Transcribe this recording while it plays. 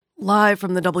Live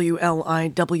from the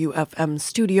WLIWFM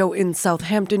studio in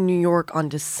Southampton, New York on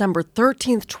December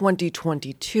 13th,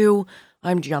 2022,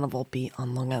 I'm Gianna Volpe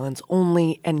on Long Island's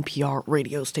only NPR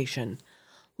radio station.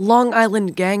 Long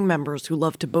Island gang members who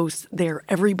love to boast they're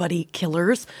everybody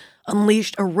killers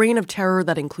unleashed a reign of terror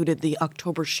that included the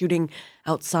October shooting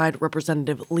outside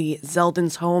Representative Lee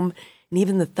Zeldin's home and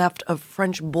even the theft of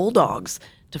French bulldogs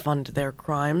to fund their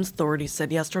crimes, authorities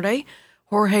said yesterday.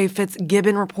 Jorge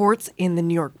Fitzgibbon reports in the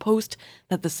New York Post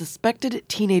that the suspected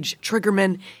teenage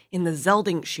triggerman in the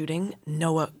Zeldin shooting,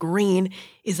 Noah Green,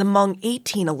 is among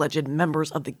 18 alleged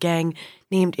members of the gang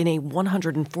named in a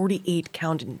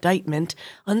 148-count indictment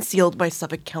unsealed by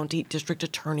Suffolk County District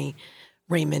Attorney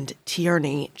Raymond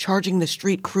Tierney, charging the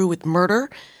street crew with murder,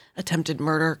 attempted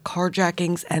murder,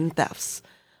 carjackings, and thefts.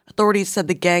 Authorities said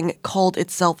the gang called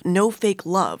itself No Fake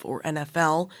Love, or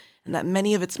NFL, and that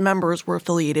many of its members were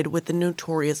affiliated with the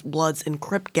notorious Bloods and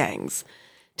Crip gangs.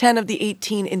 10 of the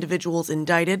 18 individuals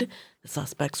indicted, the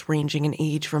suspects ranging in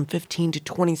age from 15 to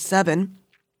 27,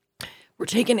 were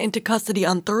taken into custody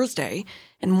on Thursday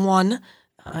and one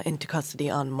into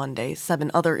custody on Monday. 7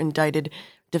 other indicted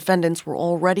defendants were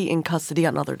already in custody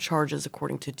on other charges,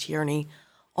 according to Tierney.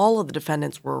 All of the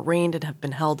defendants were arraigned and have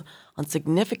been held on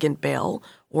significant bail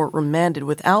or remanded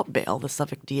without bail, the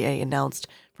Suffolk DA announced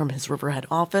from his Riverhead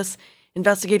office.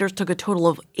 Investigators took a total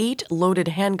of 8 loaded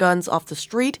handguns off the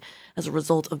street as a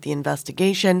result of the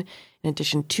investigation. In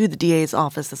addition to the DA's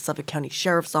office, the Suffolk County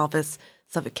Sheriff's Office,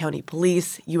 Suffolk County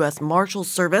Police, U.S. Marshals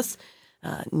Service,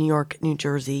 New York, New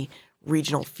Jersey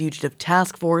Regional Fugitive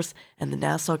Task Force, and the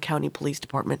Nassau County Police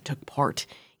Department took part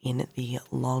in the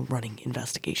long-running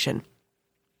investigation.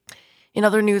 In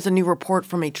other news, a new report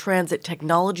from a transit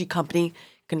technology company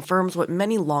confirms what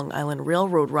many Long Island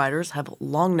Railroad riders have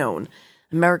long known.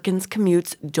 Americans'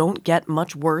 commutes don't get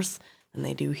much worse than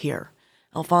they do here.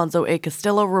 Alfonso A.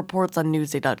 Castillo reports on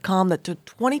Newsday.com that the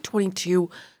 2022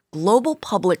 Global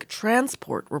Public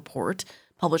Transport Report,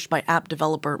 published by app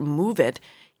developer MoveIt,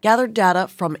 gathered data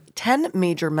from 10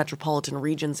 major metropolitan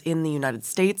regions in the United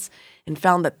States and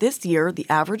found that this year the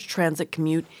average transit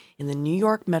commute in the New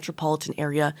York metropolitan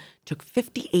area took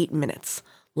 58 minutes,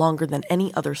 longer than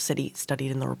any other city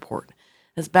studied in the report.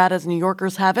 As bad as New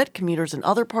Yorkers have it, commuters in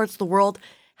other parts of the world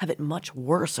have it much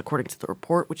worse, according to the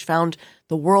report, which found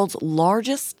the world's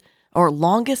longest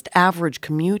average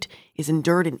commute is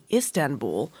endured in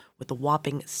Istanbul with a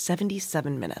whopping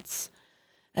 77 minutes.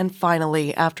 And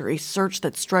finally, after a search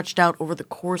that stretched out over the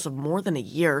course of more than a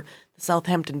year, the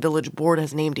Southampton Village Board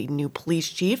has named a new police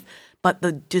chief, but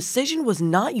the decision was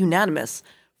not unanimous,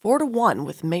 4-1,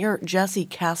 with Mayor Jesse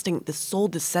casting the sole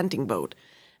dissenting vote.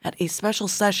 At a special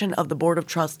session of the Board of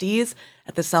Trustees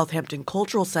at the Southampton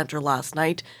Cultural Center last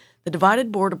night, the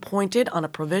divided board appointed on a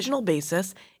provisional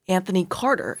basis Anthony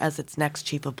Carter as its next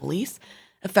chief of police,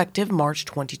 effective March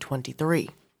 2023.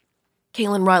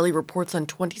 Kaylin Riley reports on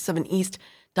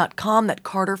 27east.com that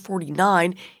Carter,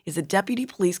 49, is a deputy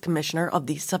police commissioner of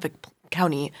the Suffolk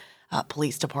County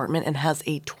Police Department and has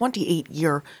a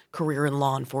 28-year career in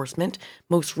law enforcement,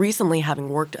 most recently having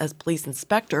worked as police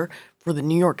inspector for the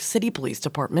New York City Police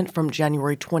Department from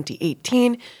January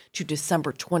 2018 to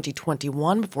December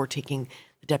 2021 before taking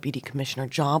the deputy commissioner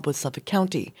job with Suffolk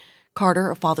County. Carter,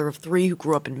 a father of 3 who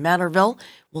grew up in Manorville,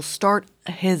 will start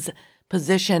his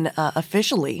position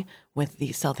officially with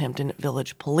the Southampton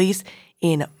Village Police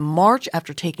in March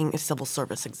after taking a civil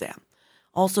service exam.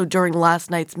 Also during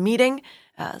last night's meeting,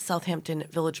 Southampton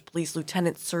Village Police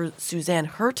Lieutenant Suzanne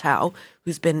Hertow,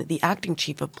 who's been the acting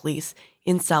chief of police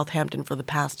in Southampton for the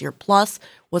past year plus,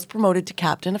 was promoted to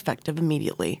captain effective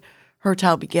immediately.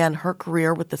 Hertow began her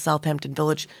career with the Southampton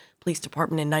Village Police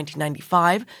Department in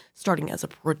 1995, starting as a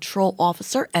patrol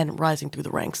officer and rising through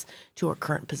the ranks to her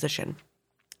current position.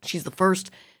 She's the first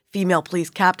female police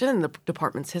captain in the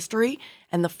department's history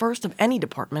and the first of any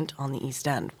department on the East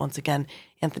End. Once again,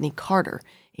 Anthony Carter,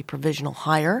 a provisional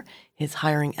hire. His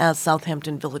hiring as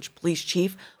Southampton Village Police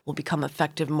Chief will become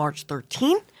effective March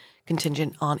 13,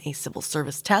 contingent on a civil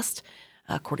service test,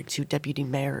 according to Deputy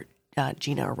Mayor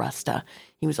Gina Aresta.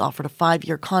 He was offered a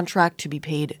 5-year contract to be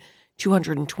paid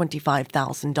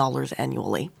 $225,000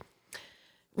 annually.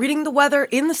 Reading the weather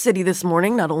in the city this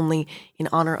morning, not only in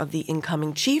honor of the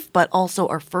incoming chief, but also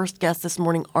our first guest this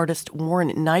morning, artist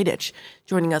Warren Niditch,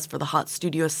 joining us for the Hot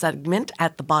Studio segment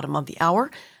at the bottom of the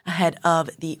hour, ahead of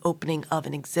the opening of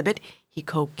an exhibit he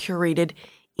co-curated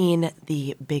in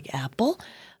the Big Apple.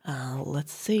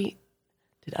 Let's see.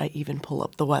 Did I even pull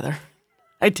up the weather?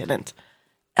 I didn't.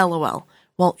 LOL.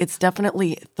 Well, it's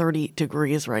definitely 30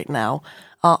 degrees right now.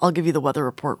 I'll give you the weather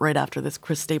report right after this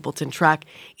Chris Stapleton track.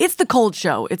 It's the cold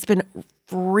show. It's been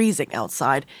freezing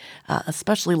outside,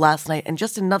 especially last night. And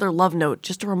just another love note,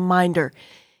 just a reminder,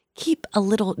 keep a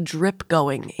little drip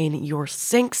going in your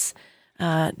sinks,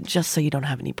 just so you don't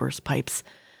have any burst pipes.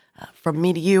 From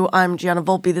me to you, I'm Gianna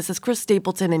Volpe. This is Chris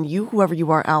Stapleton, and you, whoever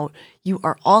you are out, you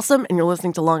are awesome, and you're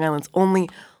listening to Long Island's only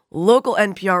local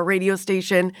NPR radio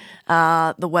station.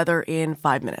 The weather in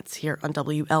 5 minutes here on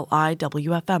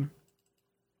WLIWFM.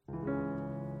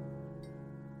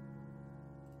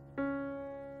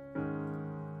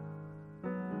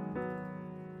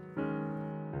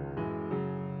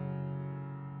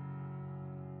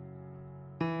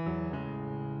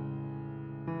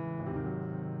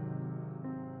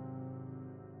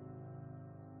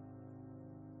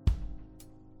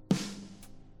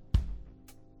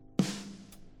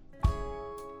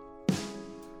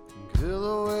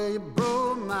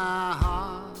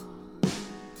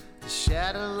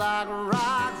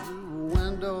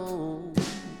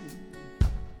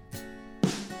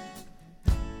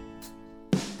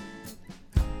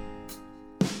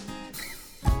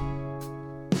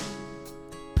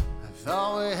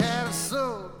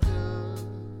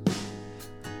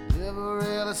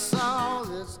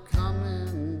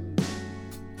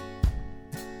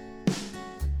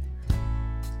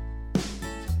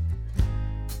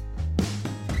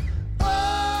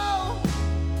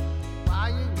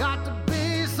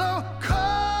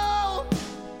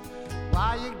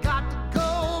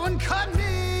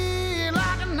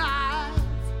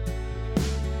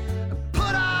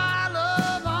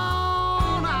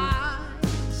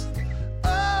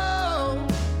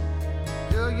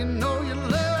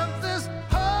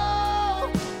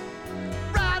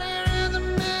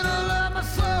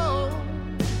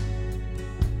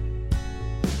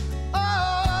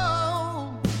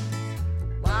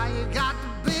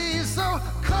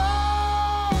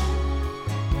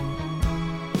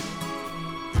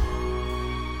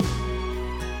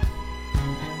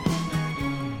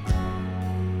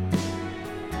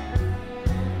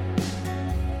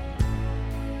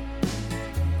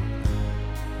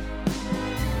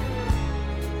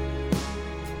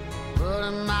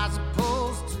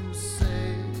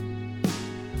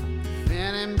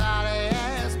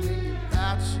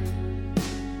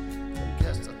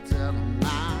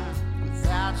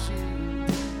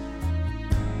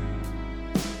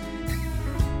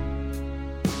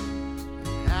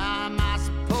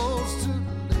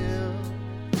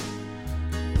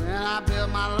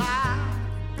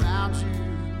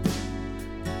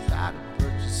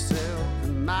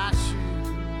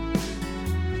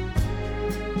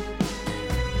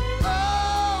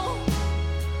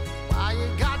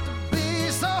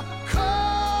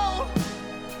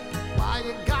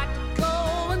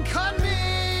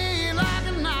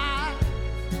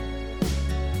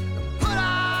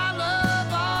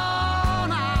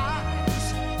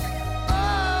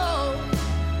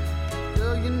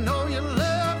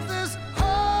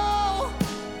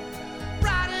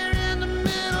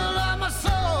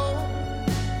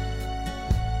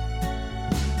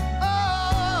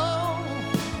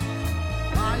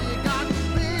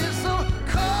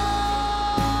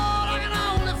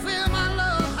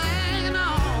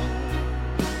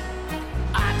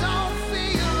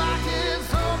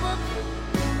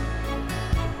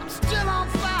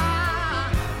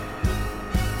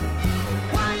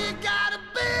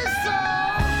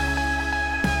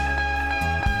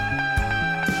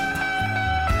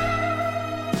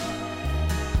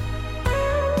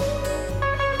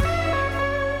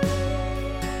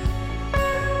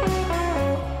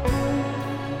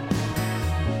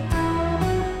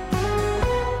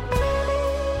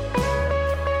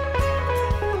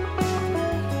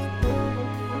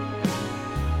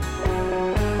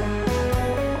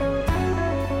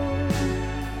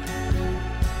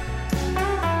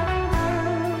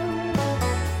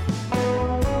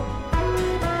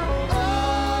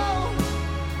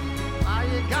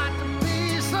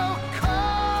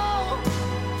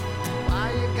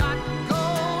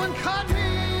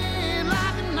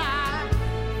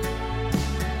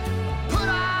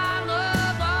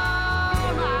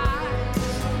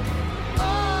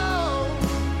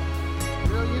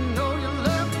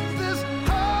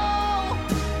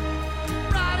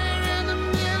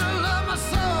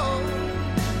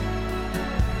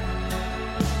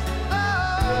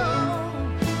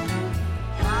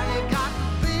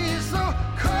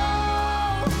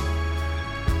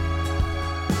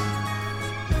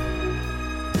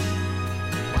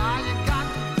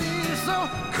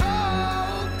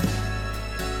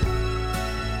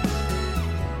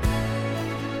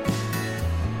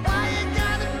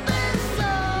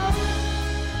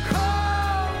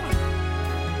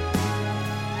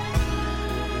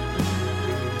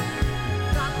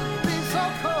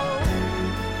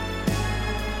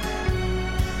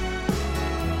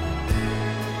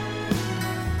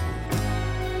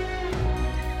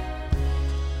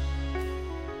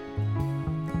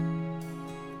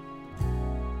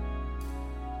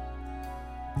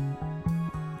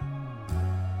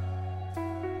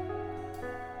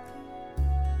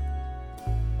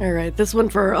 All right, this one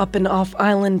for up and off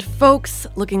island folks.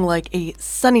 Looking like a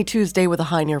sunny Tuesday with a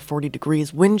high near 40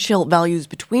 degrees. Wind chill values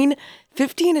between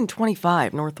 15 and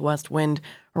 25. Northwest wind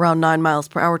around 9 miles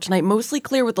per hour tonight. Mostly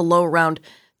clear with a low around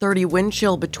 30. Wind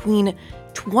chill between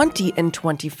 20 and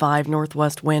 25.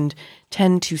 Northwest wind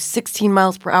 10 to 16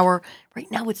 miles per hour. Right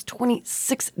now it's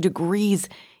 26 degrees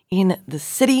in the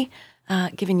city.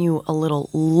 Giving you a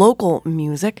little local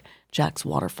music. Jack's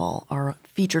Waterfall, our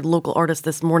featured local artist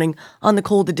this morning on the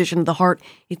cold edition of The Heart.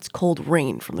 It's Cold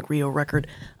Rain from the Griot record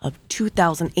of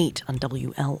 2008 on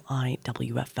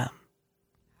WLIWFM.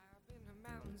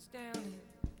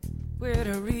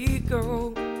 Puerto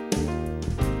Rico,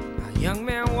 a young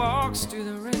man walks through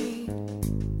the rain.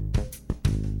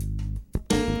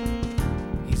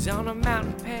 He's on a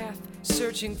mountain path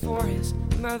searching for his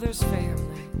mother's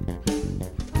family.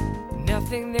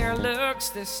 Nothing there looks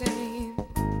the same.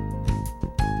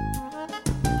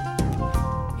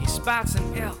 He spots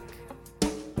an elk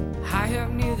high up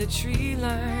near the tree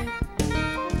line,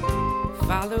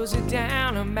 follows it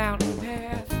down a mountain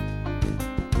path.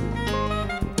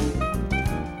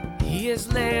 He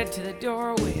is led to the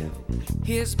doorway of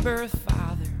his birth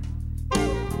father.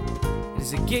 It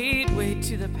is a gateway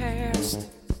to the past.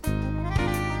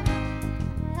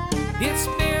 It's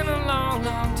been a long,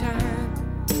 long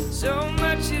time. So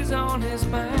much is on his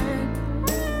mind.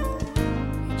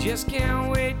 He just can't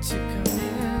wait to come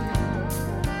in.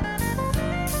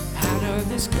 Out of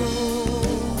this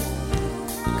cold,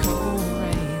 cold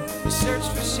rain. We search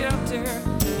for shelter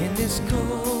in this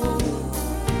cold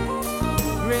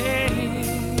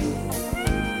rain.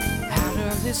 Out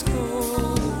of this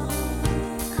cold,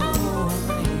 cold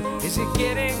rain. Is it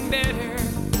getting better?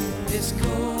 This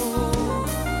cold,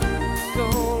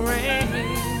 cold rain.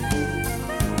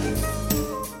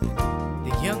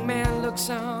 The young man looks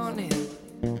on in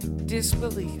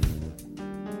disbelief.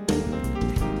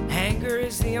 Anger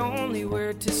is the only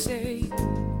word to say.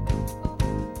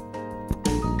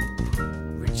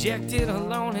 Rejected,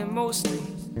 alone, and mostly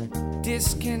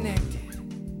disconnected.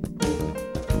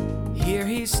 Here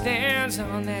he stands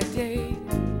on that day.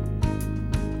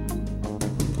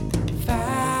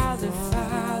 Father,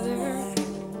 Father,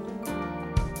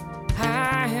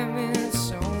 I am in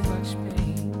so much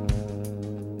pain.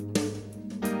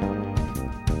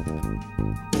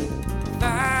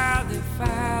 Father,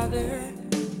 Father,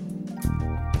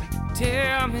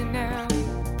 tell me now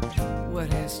what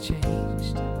has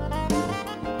changed.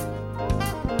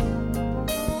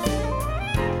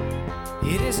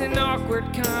 It is an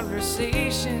awkward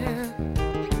conversation.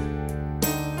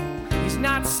 He's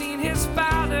not seen his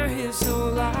father his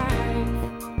whole life.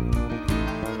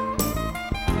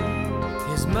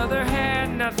 His mother had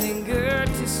nothing good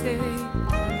to say.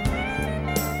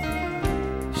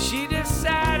 She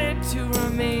decided to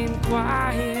remain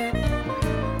quiet.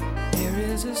 There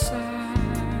is a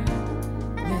silence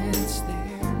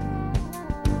there.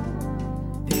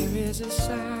 There is a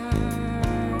silence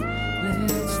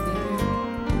there.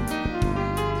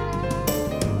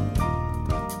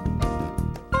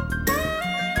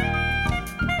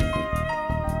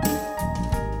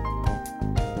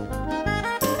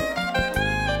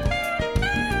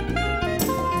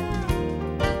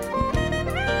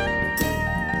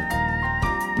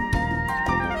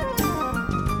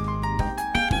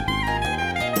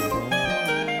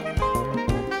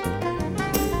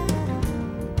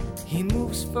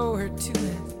 Forward to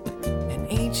an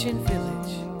ancient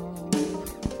village,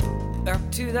 up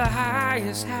to the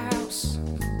highest house.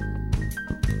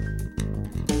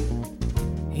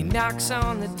 He knocks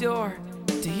on the door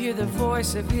to hear the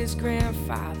voice of his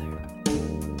grandfather.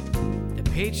 The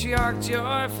patriarch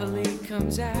joyfully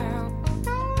comes out.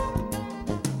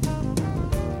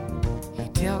 He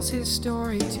tells his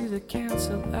story to the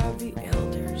council of the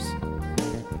elders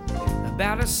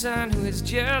about a son who has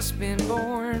just been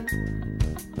born.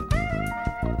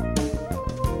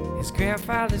 His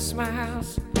grandfather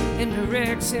smiles and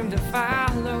directs him to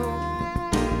follow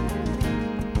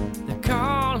the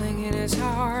calling in his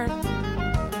heart.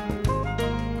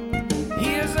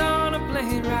 He is on a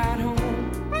plane ride home.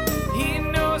 He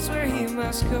knows where he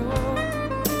must go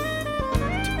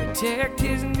to protect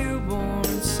his newborn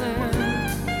son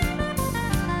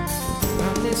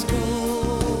from this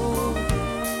cold,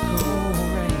 cold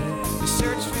rain. We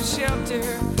search for shelter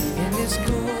in this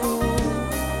cold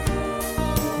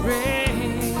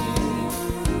rain,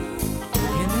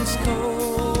 in this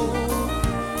cold,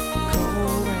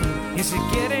 cold rain. Is it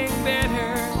getting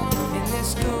better in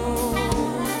this cold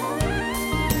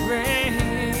rain?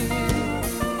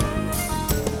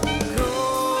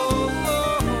 Cold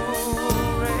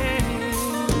rain,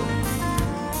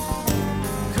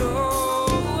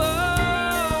 cold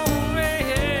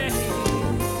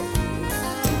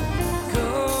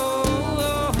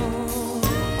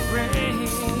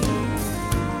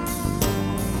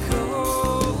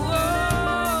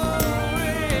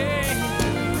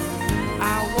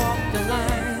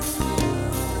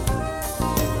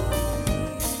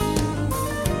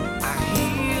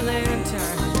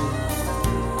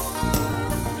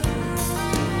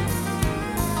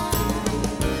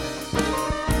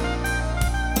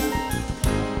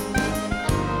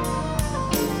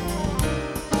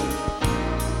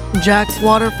Jack's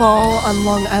Waterfall on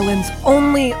Long Island's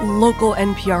only local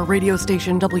NPR radio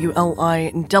station,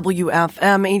 WLIWFM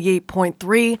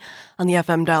 88.3 on the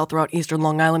FM dial throughout eastern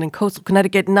Long Island and coastal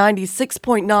Connecticut,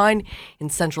 96.9 in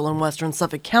central and western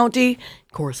Suffolk County,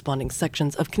 corresponding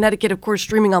sections of Connecticut, of course,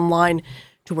 streaming online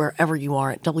to wherever you are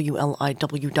at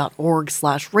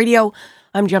WLIW.org/radio.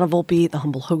 I'm Gianna Volpe, the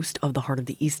humble host of The Heart of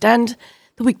the East End,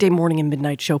 the weekday morning and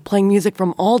midnight show, playing music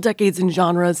from all decades and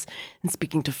genres and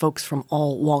speaking to folks from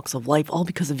all walks of life, all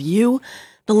because of you,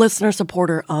 the listener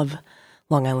supporter of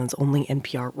Long Island's only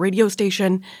NPR radio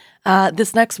station.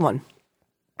 This next one,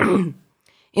 in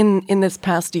this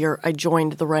past year, I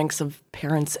joined the ranks of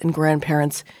parents and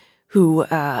grandparents who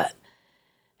have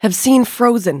seen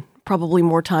Frozen probably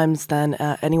more times than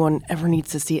anyone ever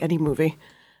needs to see any movie,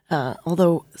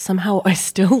 although somehow I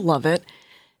still love it.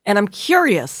 And I'm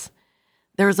curious.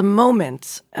 There's a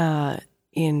moment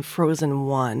in Frozen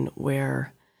 1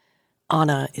 where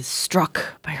Anna is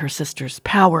struck by her sister's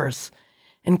powers,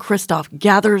 and Kristoff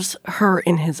gathers her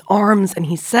in his arms, and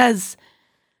he says,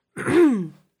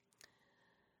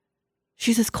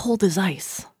 she's as cold as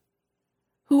ice.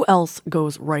 Who else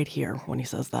goes right here when he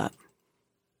says that?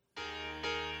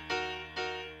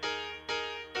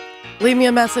 Leave me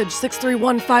a message,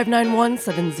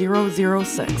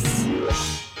 631-591-7006.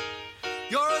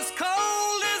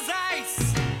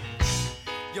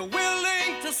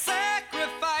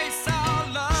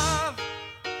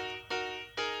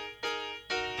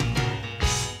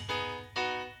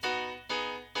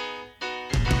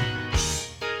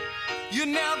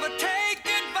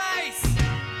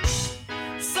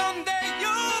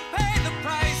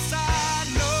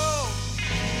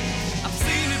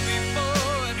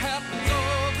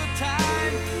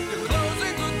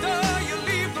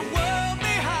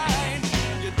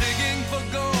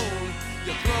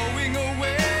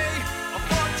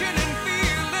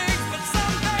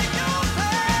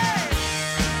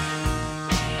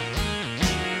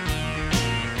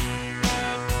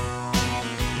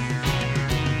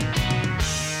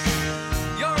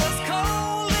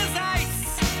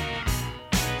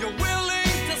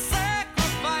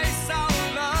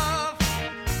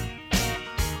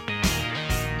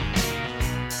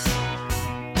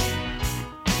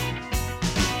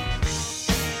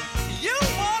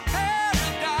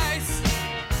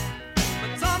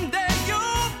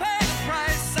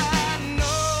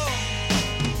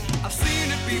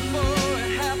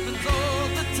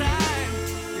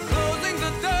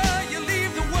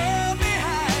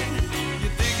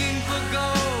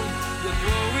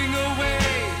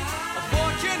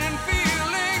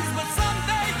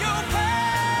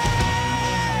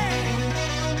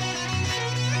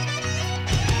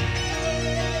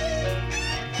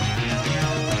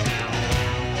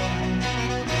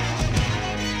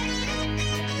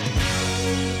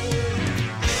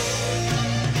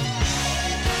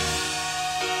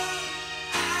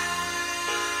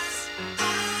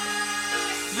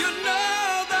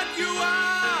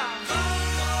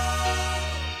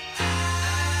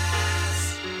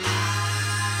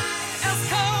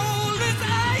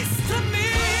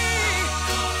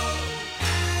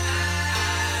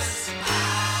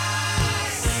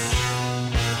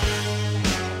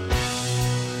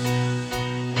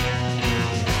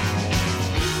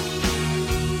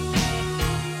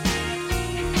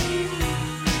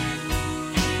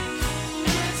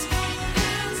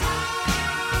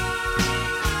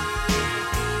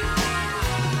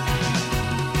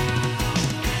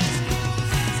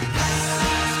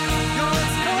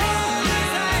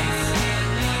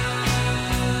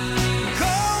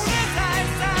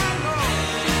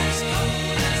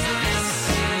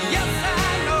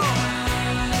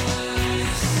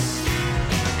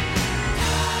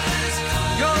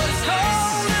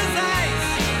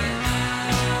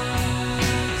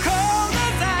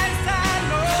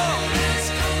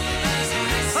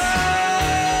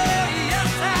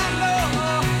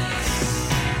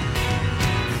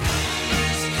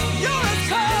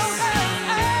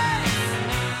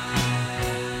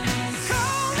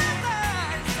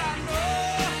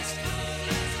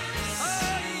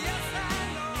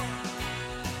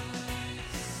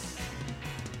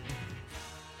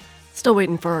 Still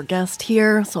waiting for our guest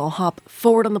here, so I'll hop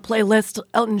forward on the playlist.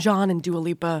 Elton John and Dua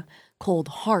Lipa, Cold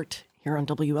Heart, here on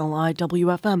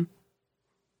WLIWFM.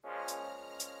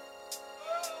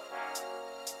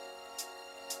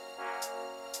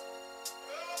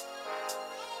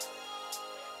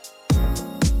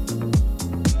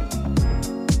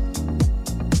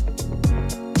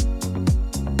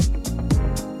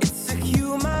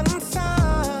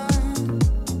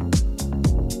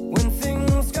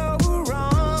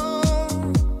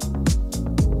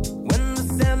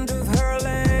 Her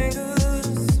language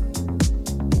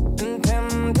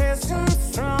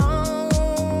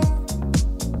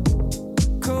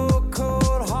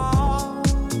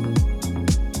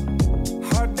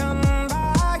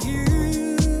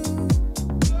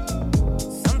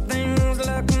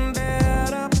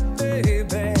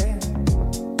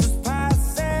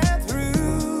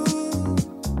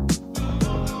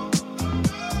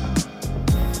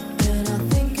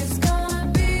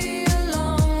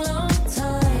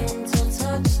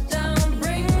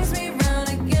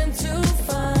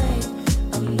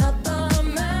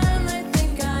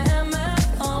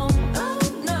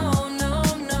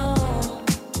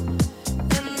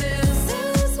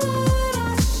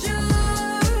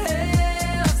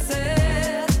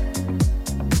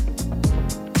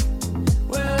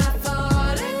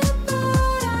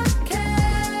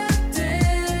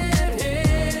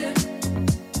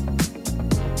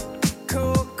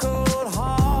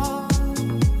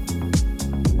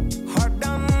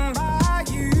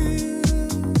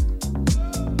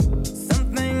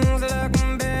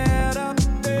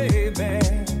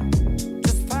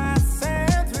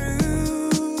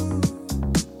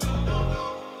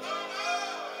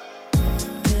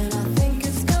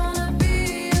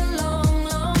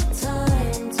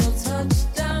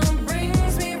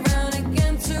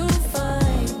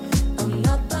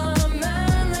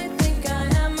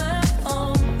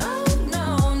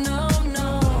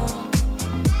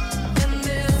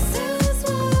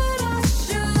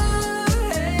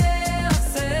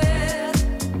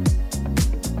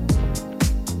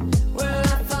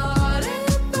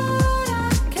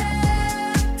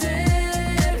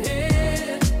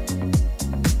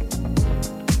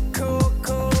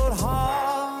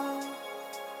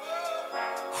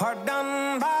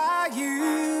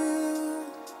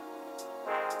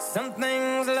Some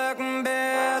things look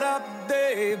better,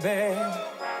 baby,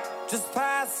 just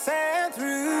passing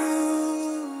through.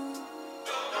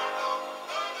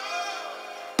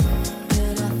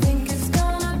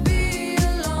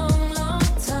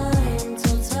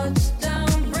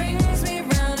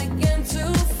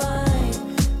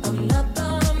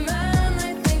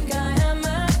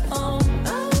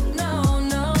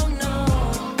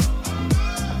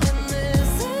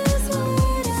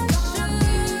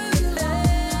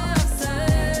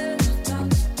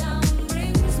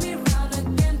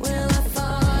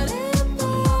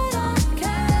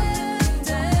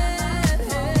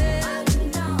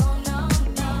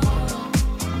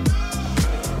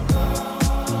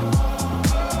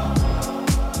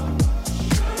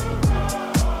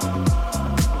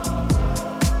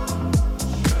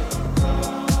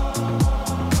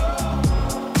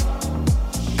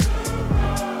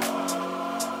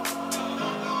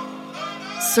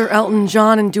 Sir Elton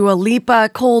John and Dua Lipa,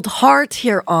 Cold Heart,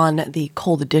 here on the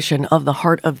cold edition of the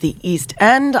Heart of the East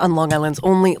End on Long Island's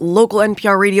only local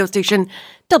NPR radio station,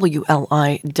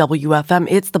 WLIWFM.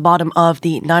 It's the bottom of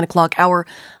the 9 o'clock hour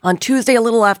on Tuesday, a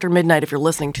little after midnight if you're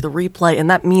listening to the replay. And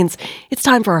that means it's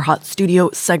time for our Hot Studio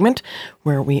segment,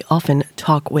 where we often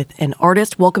talk with an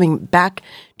artist. Welcoming back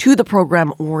to the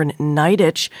program, Warren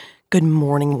Niditch. Good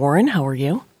morning, Warren. How are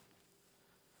you?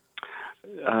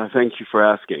 Thank you for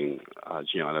asking,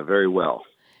 Gianna. Very well.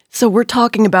 So we're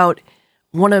talking about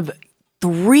one of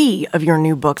 3 of your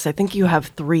new books. I think you have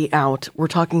 3 out. We're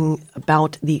talking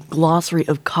about the Glossary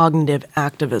of Cognitive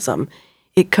Activism.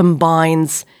 It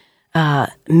combines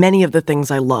many of the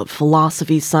things I love: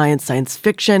 philosophy, science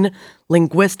fiction,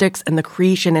 linguistics, and the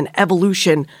creation and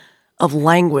evolution of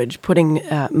language, putting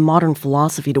modern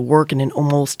philosophy to work in an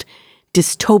almost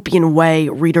dystopian way.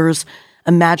 Readers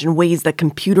imagine ways that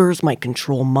computers might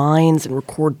control minds and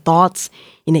record thoughts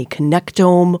in a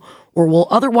connectome, or will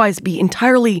otherwise be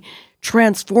entirely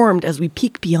transformed as we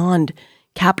peek beyond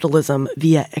capitalism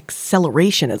via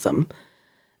accelerationism.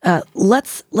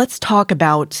 Let's talk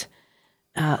about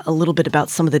a little bit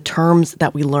about some of the terms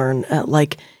that we learn,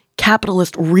 like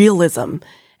capitalist realism,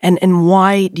 and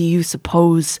why do you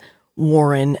suppose,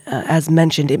 Warren, as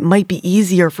mentioned, it might be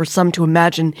easier for some to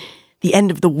imagine the end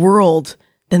of the world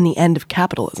than the end of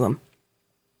capitalism?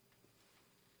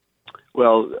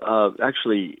 Well,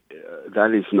 actually,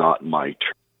 that is not my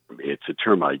term. It's a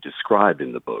term I describe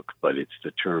in the book, but it's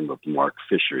the term of Mark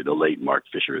Fisher, the late Mark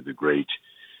Fisher, the great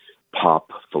pop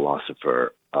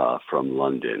philosopher from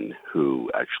London,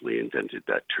 who actually invented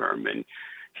that term. And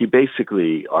he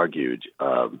basically argued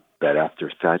that after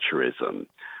Thatcherism,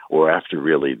 or after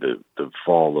really the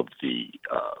fall of the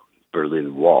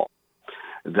Berlin Wall,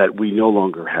 that we no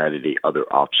longer had any other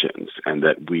options, and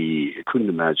that we couldn't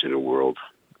imagine a world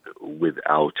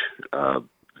without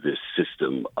this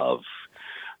system of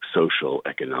social,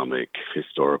 economic,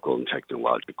 historical, and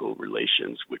technological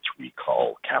relations, which we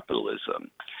call capitalism,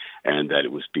 and that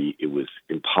it was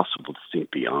impossible to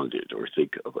think beyond it or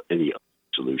think of any other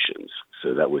solutions.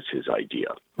 So that was his idea.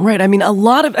 Right.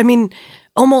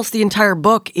 Almost the entire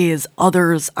book is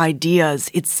others' ideas.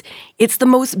 It's the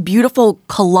most beautiful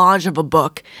collage of a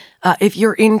book. If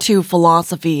you're into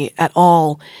philosophy at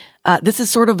all, this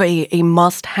is sort of a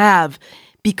must-have,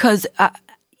 because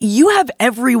you have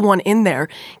everyone in there.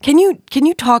 Can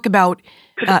you talk about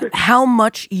how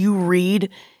much you read?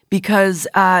 Because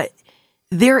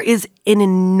there is an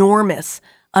enormous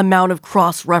amount of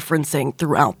cross-referencing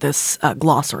throughout this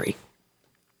glossary.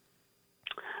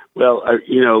 Well,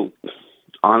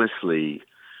 honestly,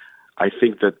 I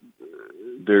think that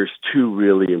there's 2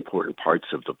 really important parts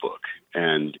of the book,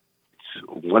 and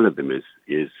one of them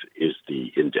is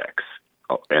the index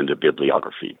and the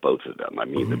bibliography, both of them.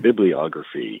 The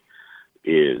bibliography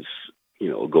is,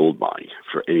 a goldmine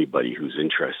for anybody who's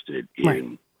interested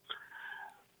in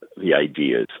the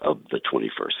ideas of the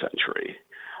 21st century.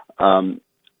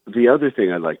 The other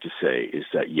thing I'd like to say is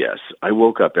that, yes, I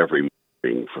woke up every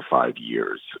morning for 5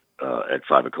 years at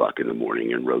 5 o'clock in the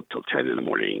morning and wrote till 10 in the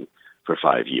morning for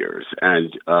 5 years.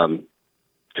 And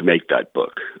to make that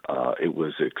book, it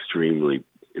was an extremely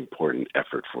important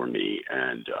effort for me,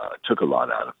 and took a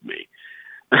lot out of me,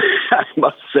 I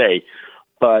must say.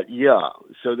 But yeah,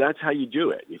 so that's how you do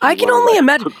it. I can only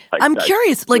imagine. I'm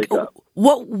curious,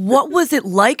 what was it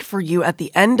like for you at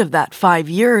the end of that 5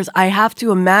 years? I have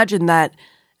to imagine that,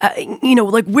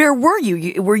 where were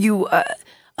you? Were you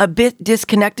a bit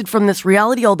disconnected from this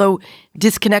reality? Although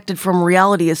disconnected from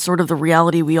reality is sort of the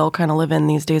reality we all kind of live in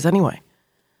these days anyway.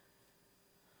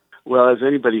 Well, as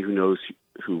anybody who knows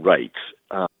who writes,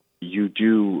 you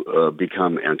do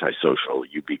become antisocial.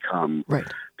 You become Right.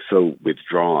 so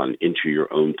withdrawn into your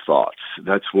own thoughts.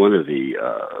 That's one of the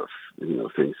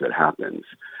things that happens.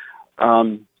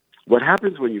 What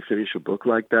happens when you finish a book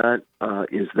like that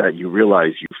is that you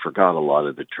realize you forgot a lot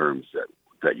of the terms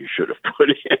that you should have put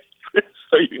in.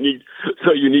 so you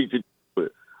need to do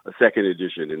a second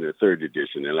edition and a third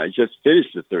edition. And I just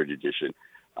finished the third edition.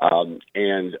 I'm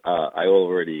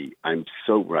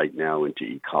so right now into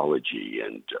ecology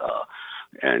and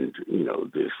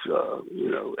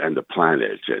the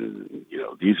planet, and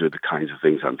these are the kinds of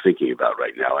things I'm thinking about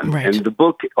right now. And Right. and the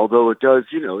book, although it does,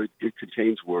 it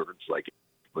contains words like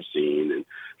Anthropocene and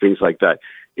things like that.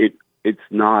 It's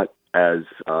not as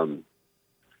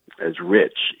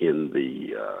rich in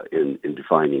the in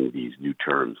defining these new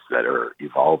terms that are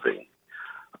evolving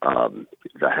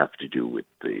that have to do with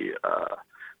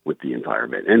the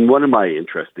environment. And one of my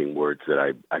interesting words that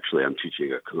I'm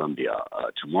teaching at Columbia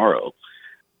tomorrow,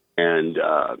 and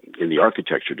in the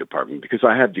architecture department, because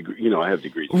I have degrees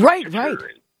in Right, architecture.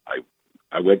 And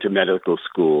I went to medical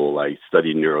school. I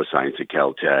studied neuroscience at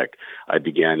Caltech. I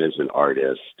began as an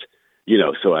artist.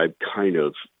 So I kind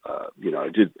of, I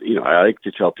like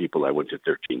to tell people I went to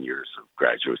 13 years of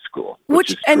graduate school,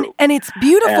 which is true. And it's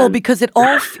beautiful because it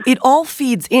all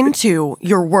feeds into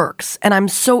your works, and I'm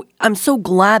so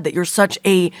glad that you're such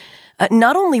a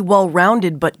not only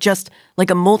well-rounded but just like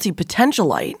a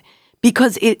multi-potentialite,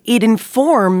 because it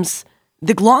informs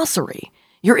the glossary.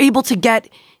 You're able to get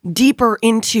deeper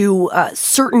into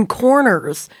certain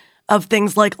corners of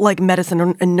things like medicine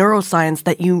and neuroscience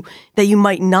that you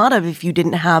might not have if you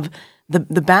didn't have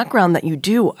the background that you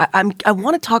do. I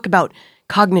want to talk about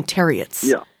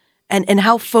cognitariates, and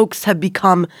how folks have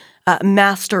become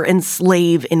master and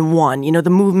slave in one. The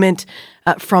movement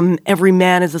from every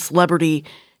man is a celebrity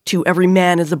to every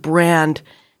man is a brand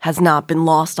has not been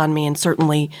lost on me, and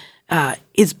certainly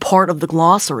is part of the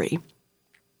glossary.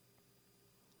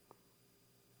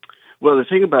 Well, the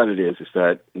thing about it is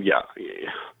that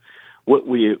what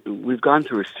we've gone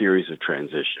through a series of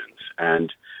transitions,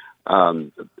 and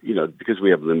because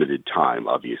we have limited time,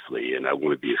 obviously, and I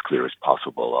want to be as clear as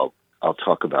possible, I'll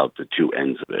talk about the two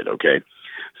ends of it. Okay,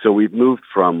 so we've moved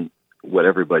from what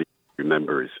everybody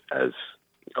remembers as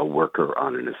a worker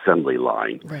on an assembly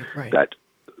line, right. that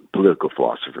political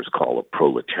philosophers call a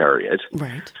proletariat,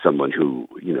 right. Someone who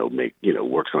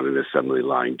works on an assembly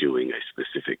line doing a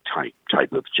specific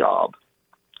type of job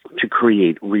to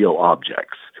create real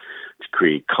objects, to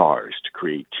create cars, to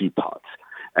create teapots.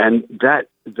 And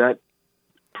that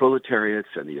proletariats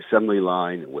and the assembly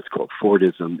line and what's called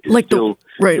Fordism is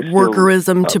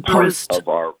workerism to post of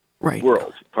our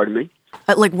world. Pardon me?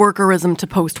 Like workerism to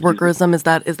post-workerism, is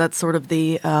that sort of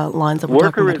the lines that we're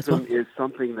talking about as well? Workerism is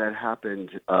something that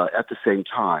happened at the same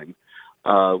time.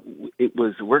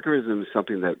 Workerism is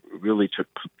something that really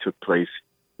took place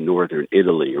in northern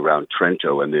Italy around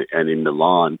Trento and in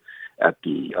Milan at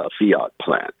the Fiat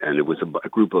plant. And it was a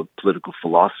group of political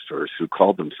philosophers who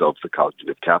called themselves the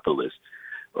cognitive capitalists.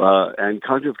 And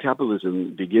cognitive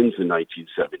capitalism begins in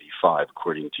 1975,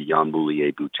 according to Jan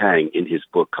Moulier-Boutang in his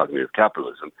book Cognitive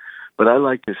Capitalism. But I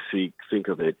like to think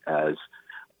of it as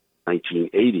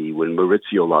 1980, when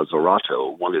Maurizio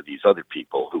Lazzarato, one of these other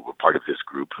people who were part of this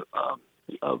group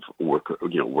of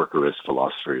workerist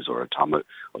philosophers or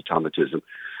automatism,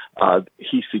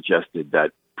 he suggested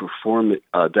that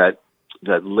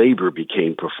that labor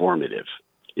became performative.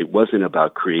 It wasn't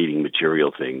about creating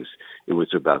material things. It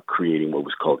was about creating what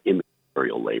was called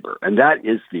immaterial labor. And that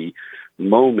is the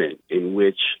moment in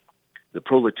which the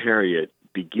proletariat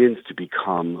begins to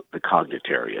become the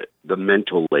cognitariat, the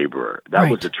mental laborer. That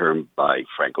was a term by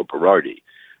Franco Berardi,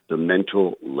 the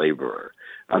mental laborer.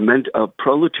 A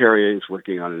proletariat is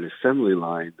working on an assembly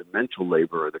line. The mental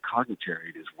laborer, the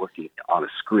cognitariat, is working on a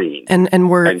screen, and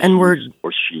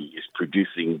she is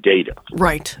producing data.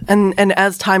 Right, and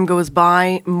as time goes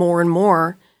by, more and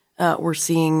more, we're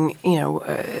seeing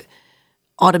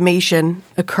automation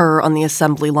occur on the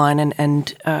assembly line,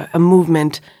 and a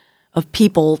movement of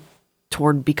people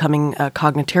toward becoming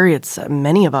cognitariats.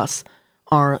 Many of us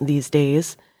are these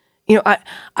days.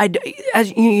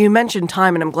 As you mentioned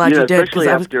time, and I'm glad you did. Especially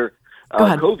after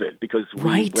COVID, because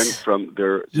we went from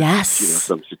there. Yes.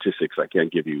 Some statistics I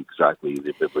can't give you exactly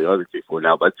the bibliography for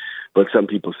now, but some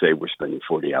people say we're spending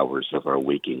 40 hours of our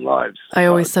waking lives. I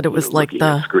always said it was like it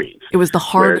was the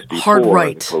hard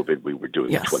right. COVID, we were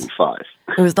doing 25.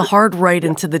 It was the hard right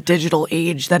into the digital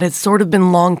age that has sort of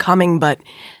been long coming, but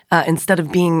instead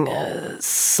of being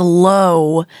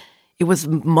slow, it was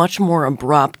much more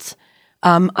abrupt.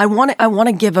 I want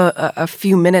to give a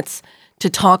few minutes to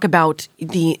talk about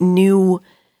the new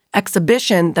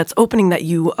exhibition that's opening that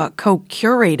you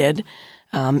co-curated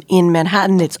in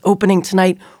Manhattan. It's opening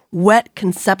tonight. Wet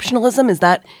Conceptualism.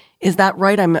 Is that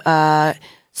right? I'm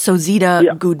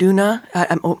Sozita Guduna.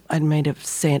 I might have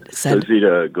said.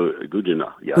 Sozita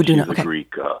Guduna. Yeah, Guduna, she's a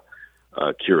Greek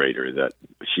curator that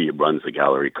she runs a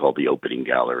gallery called the Opening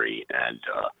Gallery, and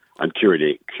I'm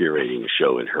curating a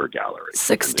show in her gallery.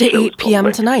 6 to 8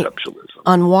 p.m. tonight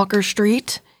on Walker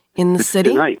Street in the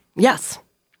city. Tonight. Yes.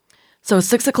 So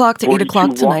 6 o'clock to 8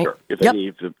 o'clock tonight. Walker. If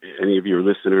any of your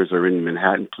listeners are in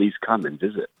Manhattan, please come and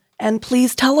visit. And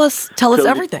please tell us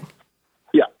everything.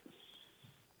 Yeah.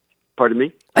 Pardon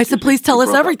me? I said, please tell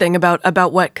us everything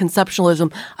about Wet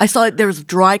Conceptualism. I saw there's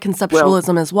dry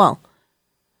conceptualism as well.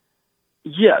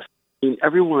 Yes.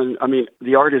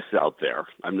 The artists out there,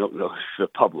 I don't know if the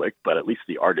public, but at least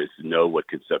the artists know what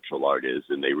conceptual art is,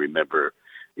 and they remember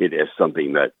it as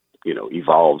something that,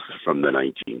 evolves from the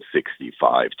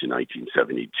 1965 to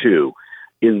 1972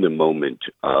 in the moment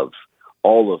of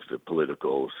all of the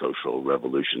political, social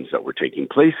revolutions that were taking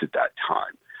place at that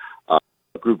time.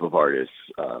 A group of artists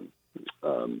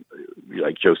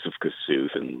like Joseph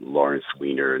Kosuth and Lawrence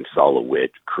Weiner and Sala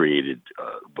Witt created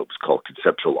what was called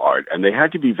conceptual art. And they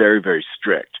had to be very, very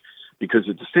strict because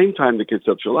at the same time the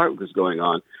conceptual art was going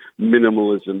on,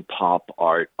 minimalism, pop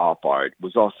art, op art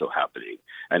was also happening.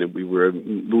 And we were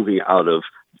moving out of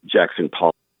Jackson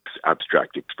Pollock's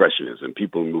abstract expressionism.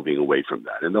 People were moving away from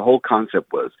that. And the whole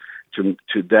concept was to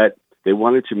that they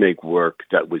wanted to make work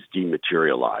that was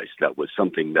dematerialized, that was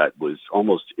something that was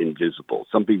almost invisible,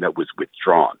 something that was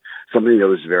withdrawn, something that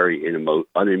was very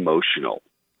unemotional.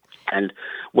 And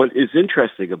what is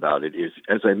interesting about it is,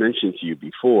 as I mentioned to you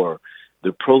before,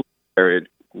 the proletariat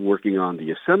working on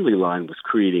the assembly line was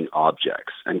creating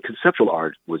objects, and conceptual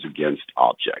art was against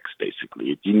objects,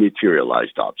 basically. It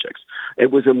dematerialized objects.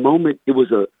 It was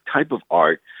a type of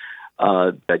art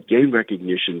that gained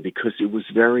recognition because it was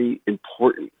very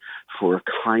important for a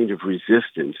kind of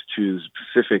resistance to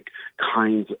specific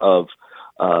kinds of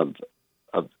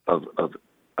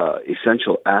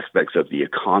essential aspects of the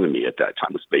economy at that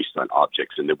time. It was based on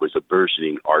objects, and there was a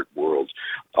burgeoning art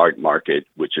market,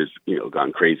 which has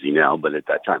gone crazy now, but at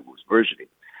that time it was burgeoning.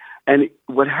 And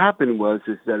what happened was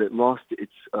that it lost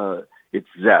its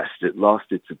zest, it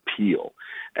lost its appeal,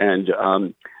 and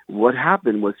what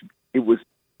happened was it was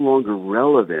no longer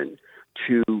relevant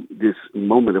to this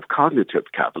moment of cognitive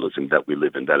capitalism that we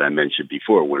live in, that I mentioned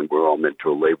before, when we're all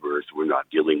mental laborers. We're not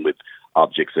dealing with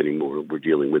objects anymore. We're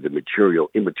dealing with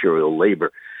immaterial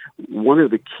labor. One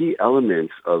of the key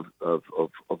elements of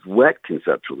wet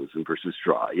conceptualism versus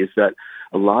dry is that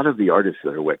a lot of the artists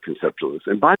that are wet conceptualists,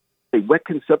 and by the way, wet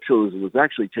conceptualism was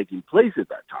actually taking place at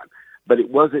that time, but it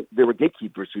wasn't. There were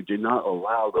gatekeepers who did not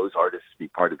allow those artists to be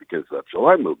part of the conceptual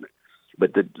art movement.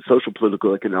 But the social,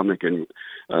 political, economic, and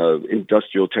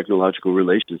industrial, technological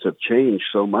relations have changed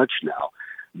so much now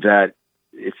that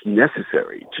it's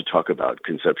necessary to talk about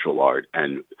conceptual art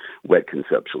and wet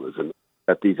conceptualism.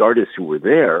 That these artists who were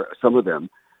there, some of them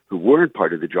who weren't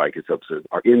part of the dry conceptualism,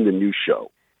 are in the new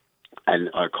show and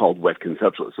are called wet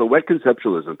conceptualism. So wet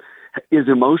conceptualism is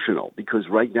emotional because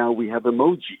right now we have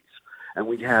emojis. And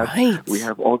we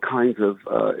have all kinds of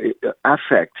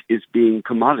affect is being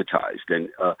commoditized, and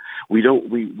we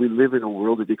live in a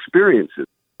world of experiences.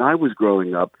 When I was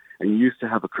growing up, and you used to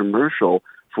have a commercial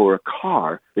for a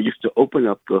car. They used to open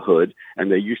up the hood, and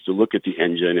they used to look at the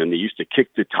engine, and they used to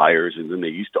kick the tires, and then they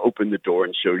used to open the door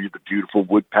and show you the beautiful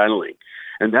wood paneling.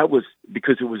 And that was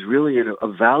because it was really a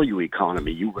value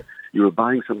economy. You were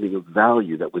buying something of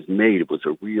value that was made. It was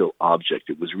a real object.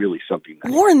 It was really something.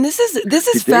 Warren, this is today,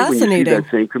 fascinating. When you see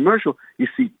that same commercial, you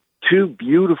see two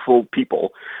beautiful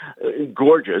people,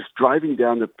 gorgeous, driving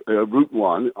down the Route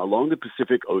 1 along the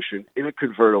Pacific Ocean in a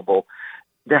convertible.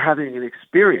 They're having an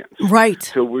experience. Right.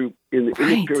 So we're in the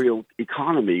imperial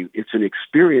economy. It's an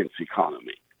experience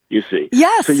economy, you see.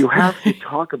 Yes. So you have to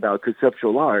talk about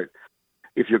conceptual art.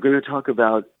 If you're going to talk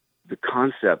about the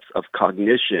concepts of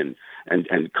cognition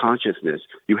and consciousness,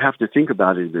 you have to think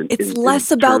about it in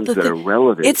less about terms that are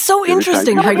relevant. It's so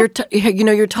interesting how you're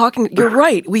talking. You're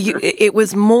right. It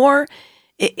was more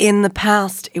in the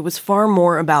past. It was far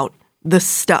more about the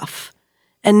stuff,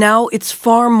 and now it's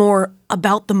far more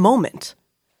about the moment,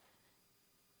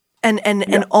 and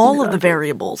all of the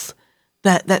variables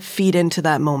that feed into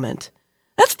that moment.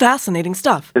 That's fascinating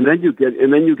stuff. And then you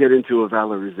get into a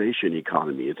valorization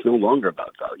economy. It's no longer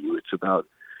about value. It's about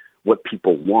what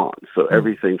people want. So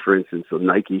everything, for instance, a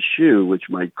Nike shoe, which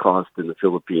might cost in the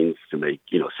Philippines to make,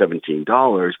 $17,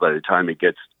 by the time it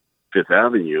gets Fifth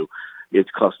Avenue, it's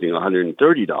costing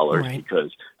 $130 Right.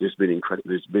 because there's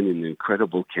been an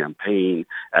incredible campaign,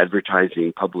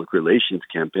 advertising, public relations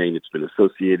campaign. It's been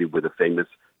associated with a famous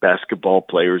basketball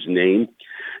player's name,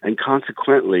 and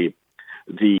consequently,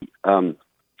 the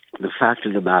fact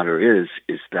of the matter is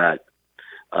that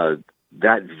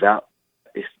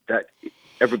that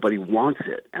everybody wants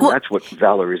it, and that's what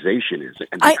valorization is.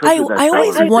 And I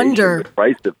always wonder,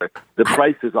 the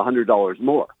price is $100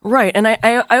 more. right? And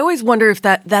I always wonder if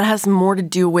that has more to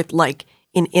do with like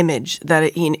an image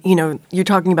that you're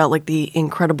talking about, like the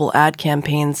incredible ad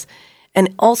campaigns,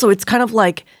 and also it's kind of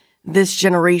like this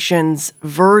generation's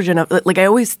version of, like, I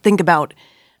always think about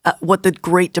what the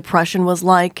Great Depression was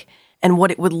like and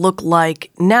what it would look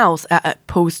like now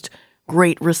post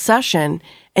Great Recession.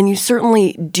 And you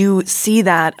certainly do see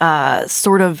that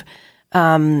sort of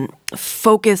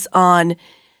focus on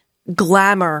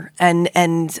glamour and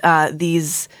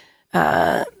these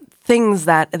things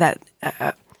that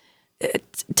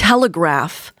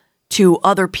telegraph to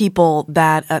other people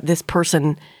that this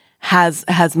person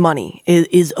has money,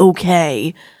 is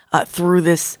okay through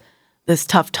this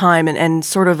tough time, and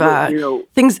sort of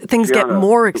things Gianna, get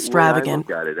more extravagant.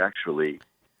 The way I look at it, actually,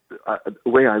 the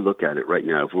way I look at it right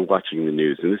now, if we're watching the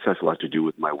news, and this has a lot to do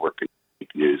with my work in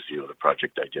news, the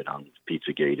project I did on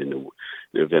Pizzagate and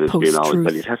the Venice Biennale,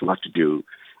 but it has a lot to do,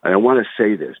 and I want to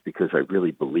say this because I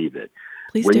really believe it.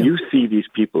 Please when do. you see these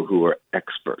people who are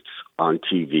experts on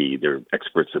TV, they're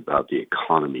experts about the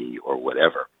economy or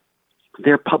whatever,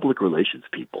 they're public relations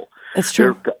people. That's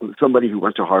true. They're somebody who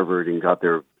went to Harvard and got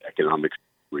their economics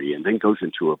degree and then goes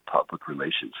into a public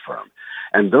relations firm.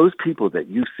 And those people that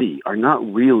you see are not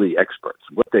really experts.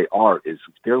 What they are is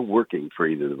they're working for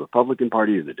either the Republican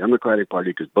Party or the Democratic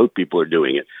Party, because both people are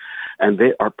doing it. And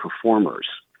they are performers.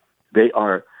 They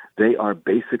are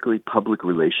basically public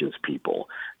relations people.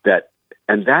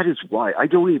 And that is why I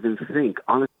don't even think,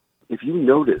 honestly, if you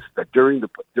notice that during the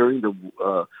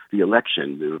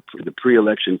election, the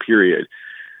pre-election period,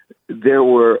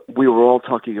 we were all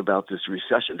talking about this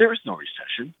recession. There is no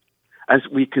recession. As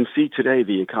we can see today,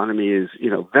 the economy is,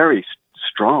 very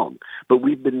strong, but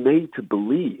we've been made to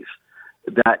believe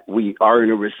that we are in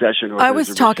a recession. I was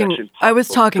talking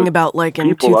about like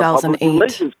in 2008.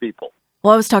 Relations people.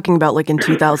 Well, I was talking about like in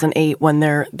 2008 when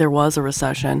there was a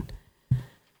recession.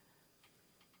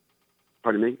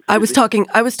 Pardon me? I was talking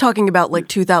about like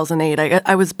 2008.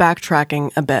 I was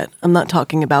backtracking a bit. I'm not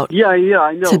talking about I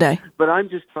know today. But I'm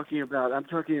talking about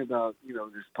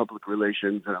this public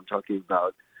relations, and I'm talking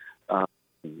about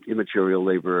immaterial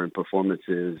labor and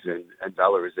performances and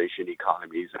valorization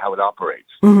economies, and how it operates,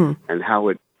 and how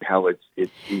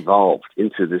it's evolved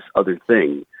into this other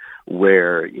thing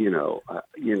where you're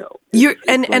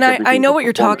and I know what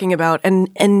you're talking about,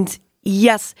 and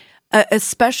yes.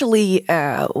 Especially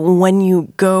when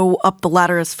you go up the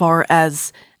ladder as far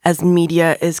as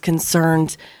media is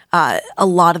concerned, a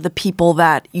lot of the people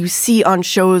that you see on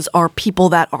shows are people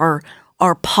that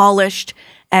are polished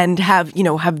and have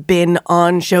been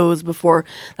on shows before.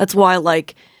 That's why,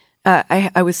 like,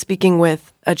 I was speaking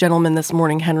with a gentleman this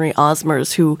morning, Henry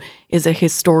Osmers, who is a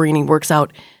historian. He works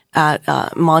out at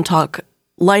Montauk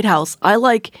Lighthouse. I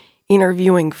like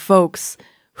interviewing folks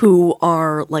who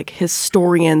are like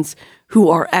historians, who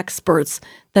are experts,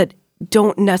 that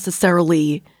don't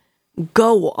necessarily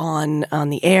go on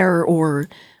the air or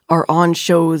are on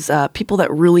shows, people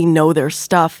that really know their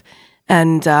stuff.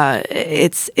 And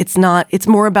it's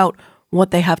more about what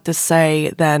they have to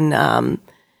say than,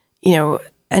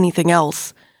 anything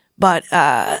else. But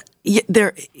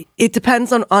it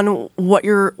depends on what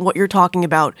you're talking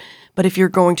about. But if you're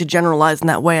going to generalize in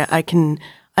that way, I can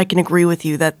agree with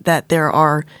you that there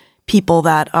are people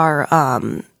that are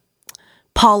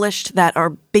polished, that are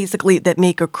basically that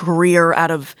make a career out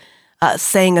of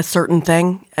saying a certain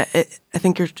thing. I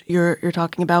think you're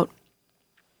talking about.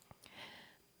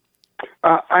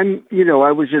 I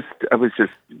was just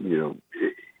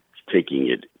taking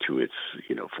it to its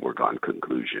foregone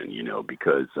conclusion.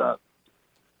 Because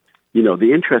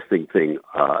the interesting thing,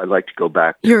 I'd like to go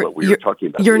back to what we were talking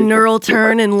about. Your neural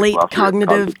turn and late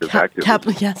cognitive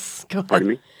yes, go ahead. Pardon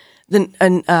me?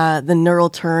 The neural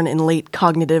turn in late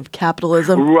cognitive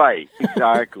capitalism. Right,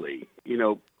 exactly.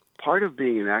 Part of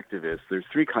being an activist, there's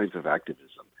three kinds of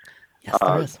activism. Yes,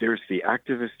 there is. There's the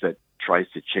activist that tries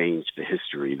to change the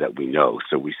history that we know.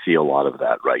 So we see a lot of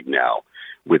that right now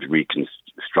with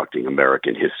reconstructing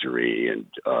American history and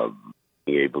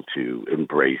being able to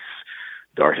embrace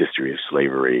our history of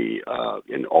slavery,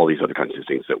 and all these other kinds of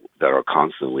things that are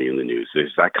constantly in the news.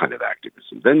 There's that kind of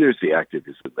activism. Then there's the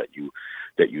activism that you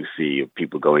see of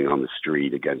people going on the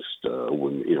street against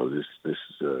this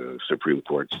Supreme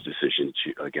Court's decision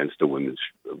against a woman's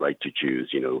right to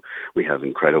choose. We have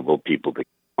incredible people that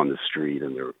on the street,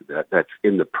 and that's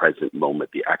in the present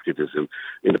moment, the activism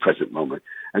in the present moment.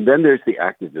 And then there's the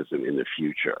activism in the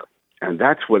future. And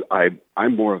that's what I'm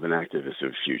more of an activist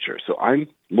of future. So I'm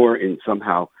more in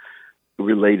somehow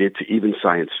related to even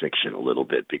science fiction a little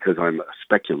bit, because I'm a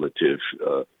speculative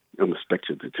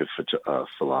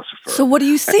philosopher. So what do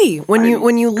you see when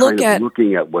you look at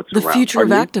looking at what's the around. future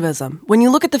of activism? When you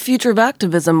look at the future of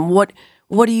activism, what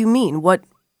do you mean?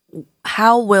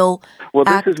 How will? Well,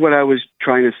 this is what I was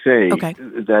trying to say. Okay.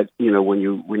 That when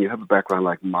you have a background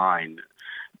like mine,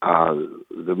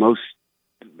 the most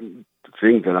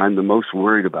thing that I'm the most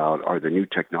worried about are the new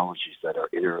technologies that are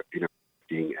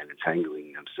interacting and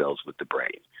entangling themselves with the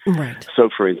brain. Right. So,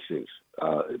 for instance,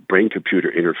 brain-computer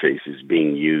interface is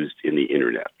being used in the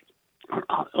internet,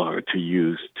 or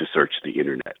to search the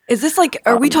internet. Is this like?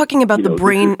 Are we talking about the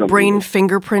brain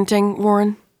fingerprinting,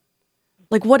 Warren?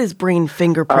 Like, what is brain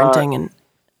fingerprinting?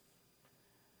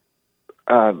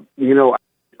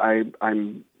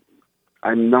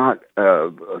 I'm not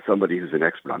somebody who's an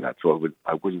expert on that, so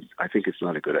I think it's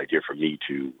not a good idea for me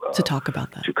to talk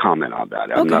about that, to comment on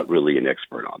that. I'm not really an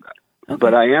expert on that,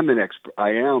 but I am an expert.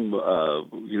 I am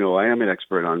an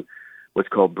expert on what's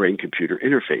called brain-computer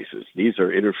interfaces. These are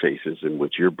interfaces in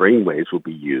which your brain waves will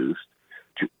be used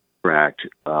to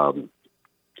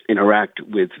interact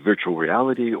with virtual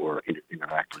reality or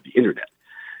interact with the internet.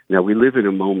 Now, we live in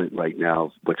a moment right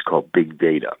now, what's called big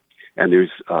data. And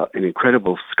there's an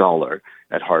incredible scholar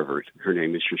at Harvard. Her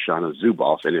name is Shoshana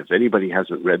Zuboff. And if anybody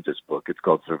hasn't read this book, it's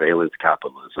called Surveillance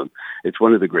Capitalism. It's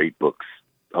one of the great books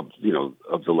of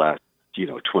the last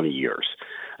 20 years.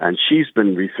 And she's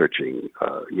been researching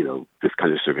this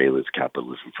kind of surveillance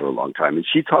capitalism for a long time. And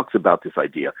she talks about this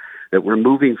idea that we're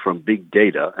moving from big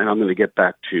data, and I'm going to get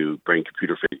back to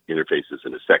brain-computer interfaces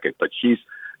in a second, but she's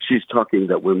talking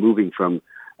that we're moving from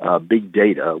big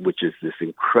data, which is this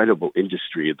incredible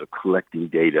industry of the collecting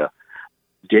data.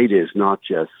 Data is not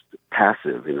just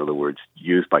passive, in other words,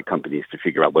 used by companies to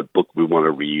figure out what book we want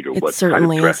to read or what kind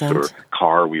of dress or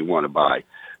car we want to buy,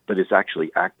 but it's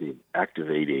actually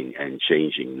activating and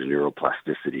changing the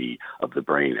neuroplasticity of the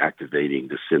brain, activating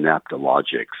the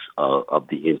synaptologics of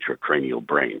the intracranial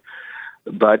brain.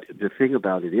 But the thing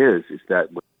about it is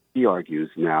that what he argues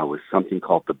now is something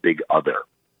called the big other.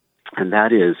 And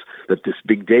that is that this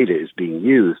big data is being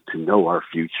used to know our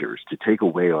futures, to take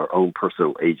away our own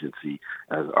personal agency,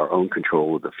 as our own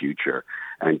control of the future,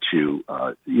 and to,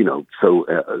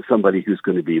 somebody who's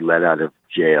going to be let out of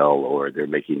jail, or they're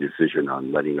making a decision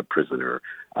on letting a prisoner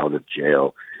out of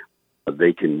jail,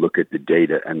 they can look at the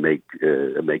data and make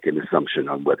an assumption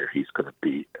on whether he's going to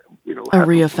be, a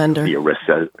reoffender, be a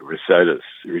recidivist.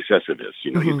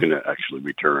 He's going to actually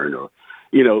return, or,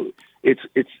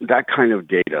 It's that kind of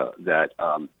data that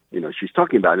she's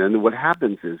talking about, and what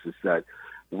happens is that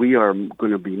we are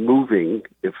going to be moving,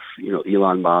 if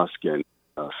Elon Musk and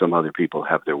some other people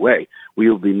have their way, we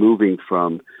will be moving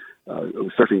from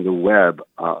surfing the web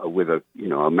with a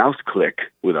mouse click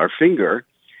with our finger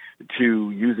to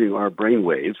using our brain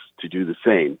waves to do the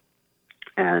same,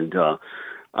 and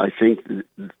I think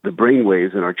the brain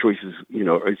waves and our choices,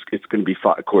 it's going to be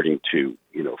according to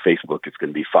Facebook, it's going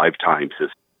to be 5 times as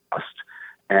fast,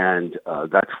 and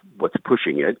that's what's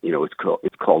pushing it.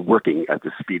 It's called working at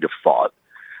the speed of thought.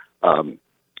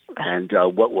 And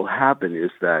what will happen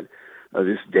is that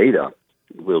this data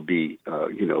will be,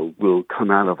 will come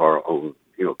out of our own,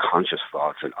 conscious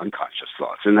thoughts and unconscious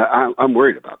thoughts, and I'm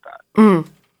worried about that.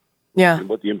 Yeah, and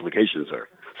what the implications are.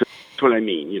 So that's what I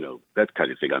mean. That kind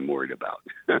of thing I'm worried about.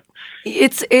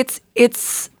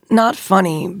 It's not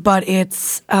funny, but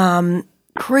it's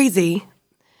crazy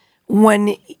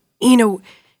when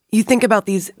you think about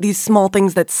these small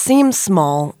things that seem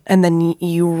small, and then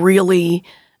you really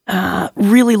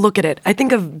look at it. I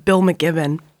think of Bill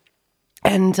McKibben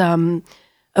and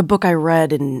a book I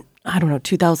read in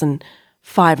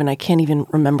 2005, and I can't even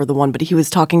remember the one, but he was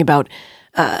talking about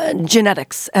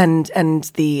genetics and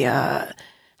the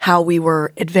how we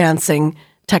were advancing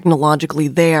technologically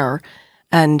there,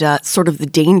 and sort of the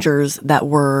dangers that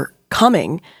were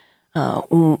coming.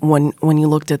 When you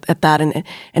looked at that, and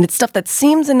it's stuff that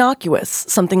seems innocuous,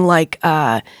 something like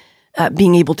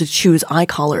being able to choose eye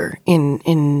color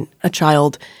in a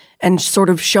child, and sort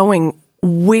of showing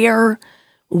where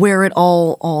it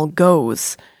all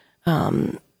goes,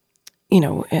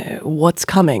 what's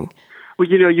coming. Well,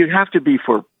 you'd have to be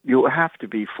for you have to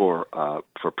be for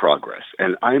progress.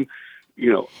 And I'm,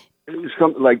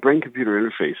 something like brain-computer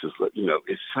interfaces,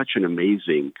 is such an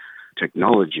amazing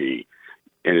technology,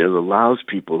 and it allows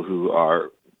people who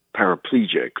are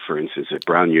paraplegic, for instance, at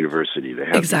Brown University, they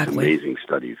have these amazing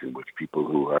studies in which people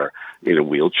who are in a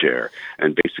wheelchair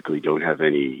and basically don't have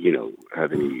any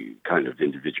kind of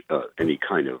any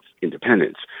kind of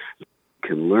independence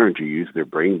can learn to use their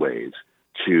brainwaves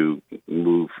to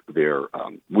move their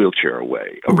wheelchair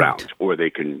around, or they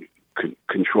can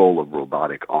control a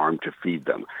robotic arm to feed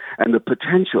them. And the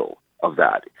potential of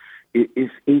that is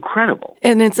incredible.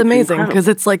 And it's amazing because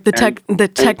it's like the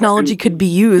technology could be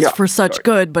used for such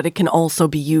good, but it can also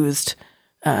be used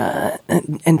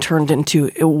and turned into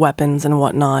weapons and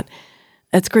whatnot.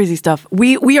 It's crazy stuff.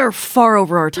 We are far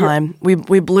over our time. Yeah.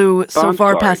 We blew so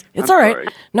far past. It's all right.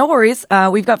 No worries.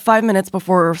 We've got 6 minutes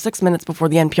before the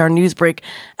NPR news break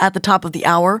at the top of the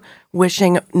hour,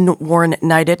 wishing Warren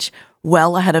Niditch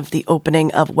well ahead of the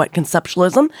opening of Wet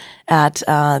Conceptualism at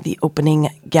the opening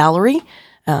gallery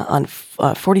on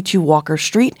 42 Walker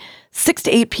Street, 6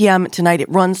 to 8 p.m. tonight. It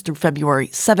runs through February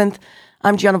 7th.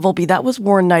 I'm Gianna Volpe. That was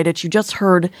Warren Niditch. You just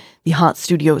heard the Hot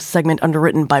Studio segment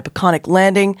underwritten by Peconic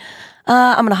Landing.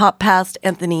 I'm going to hop past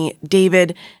Anthony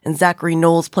David and Zachary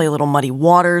Knowles, play a little Muddy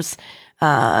Waters.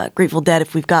 Grateful Dead,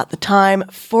 if we've got the time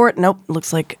for it. Nope,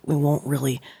 looks like we won't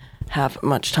really have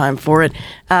much time for it.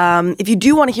 If you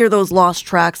do want to hear those lost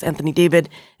tracks, Anthony David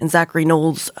and Zachary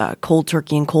Knowles, Cold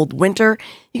Turkey and Cold Winter,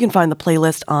 you can find the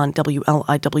playlist on WLIW.org/radio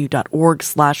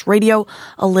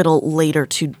a little later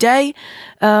today.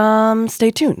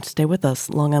 Stay tuned. Stay with us.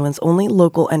 Long Island's only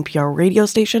local NPR radio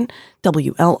station,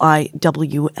 WLIW-FM.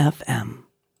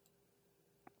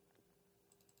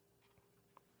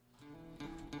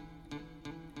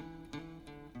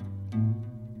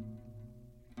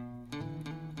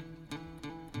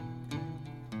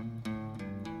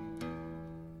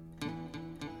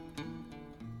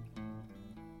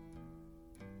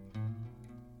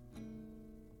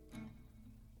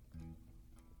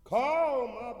 Call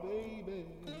my baby.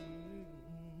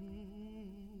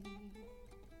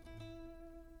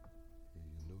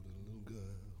 You know that little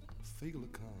girl, feel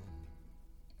it come.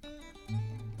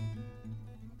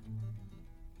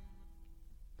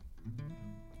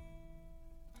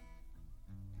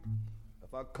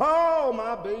 If I call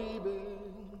my baby,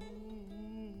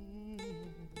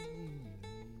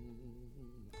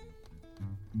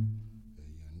 you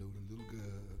know the little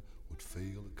girl would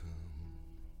fail to come.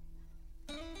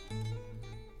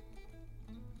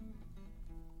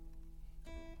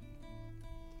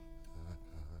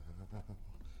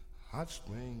 Hot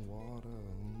spring water,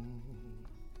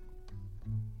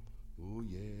 oh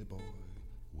yeah, boy,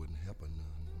 wouldn't help her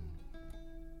none.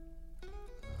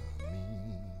 I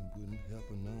mean, wouldn't help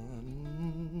her none.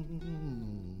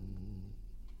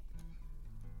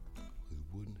 It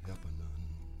wouldn't help her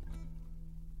none.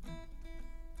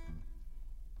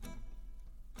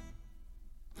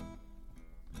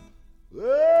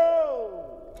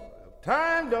 Oh,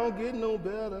 time don't get no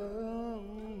better.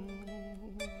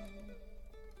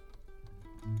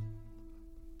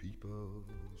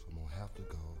 I'm gonna have to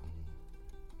go.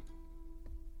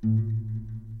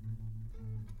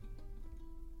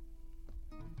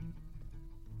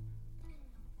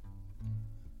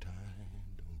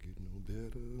 Time don't get no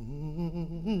better.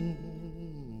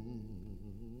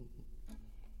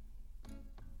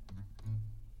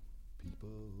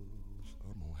 People,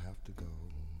 I'm gonna have to go.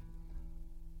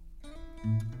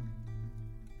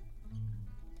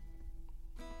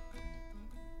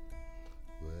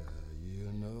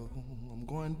 I'm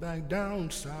going back down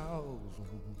south.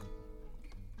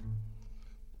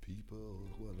 People,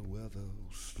 well, the weather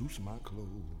suits my clothes.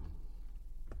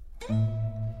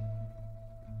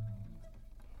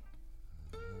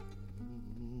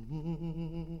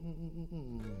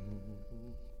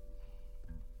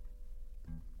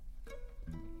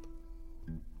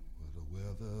 Well, the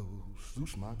weather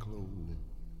suits my clothes.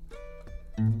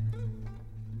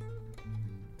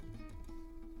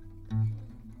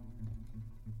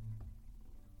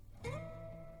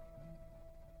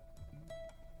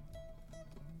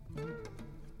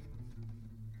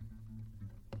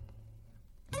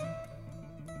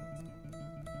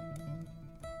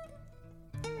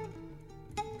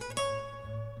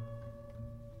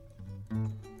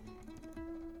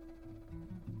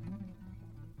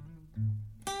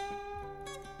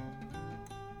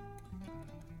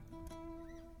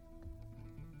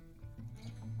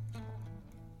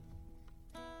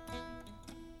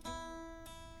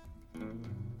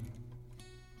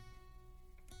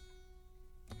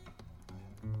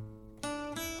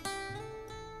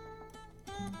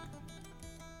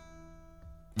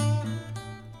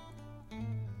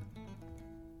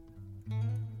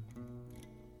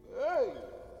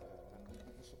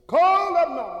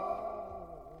 Till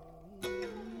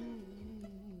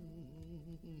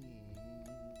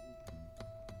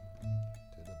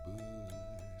the birds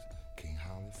can't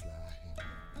hardly fly.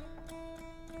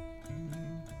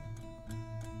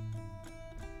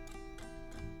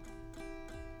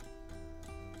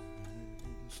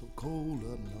 So cold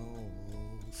up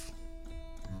north,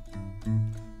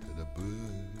 till the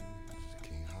birds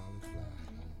can't hardly fly.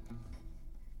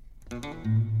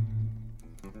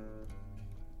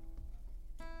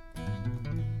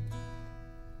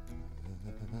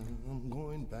 I'm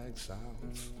going back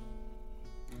south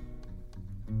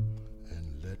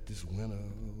and let this winter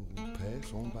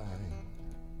pass on by.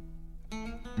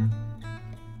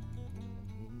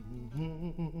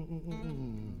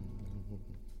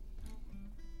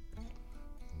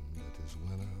 Let this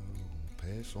winter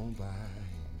pass on by.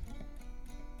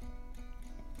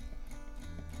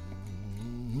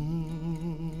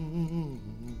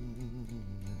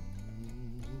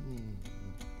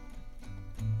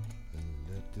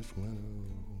 Let this winter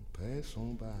pass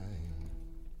on by.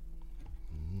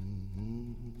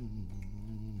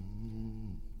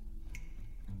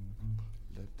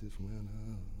 Let this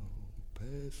winter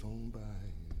pass on by.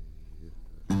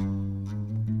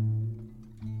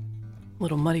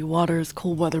 Little Muddy Waters,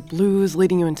 Cold Weather Blues,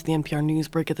 leading you into the NPR news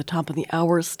break at the top of the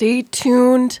hour. Stay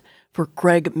tuned for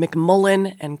Greg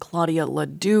McMullen and Claudia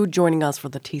Ledoux joining us for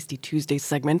the Tasty Tuesday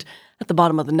segment at the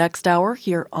bottom of the next hour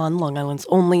here on Long Island's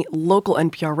only local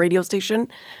NPR radio station,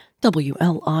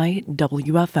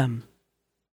 WLIWFM.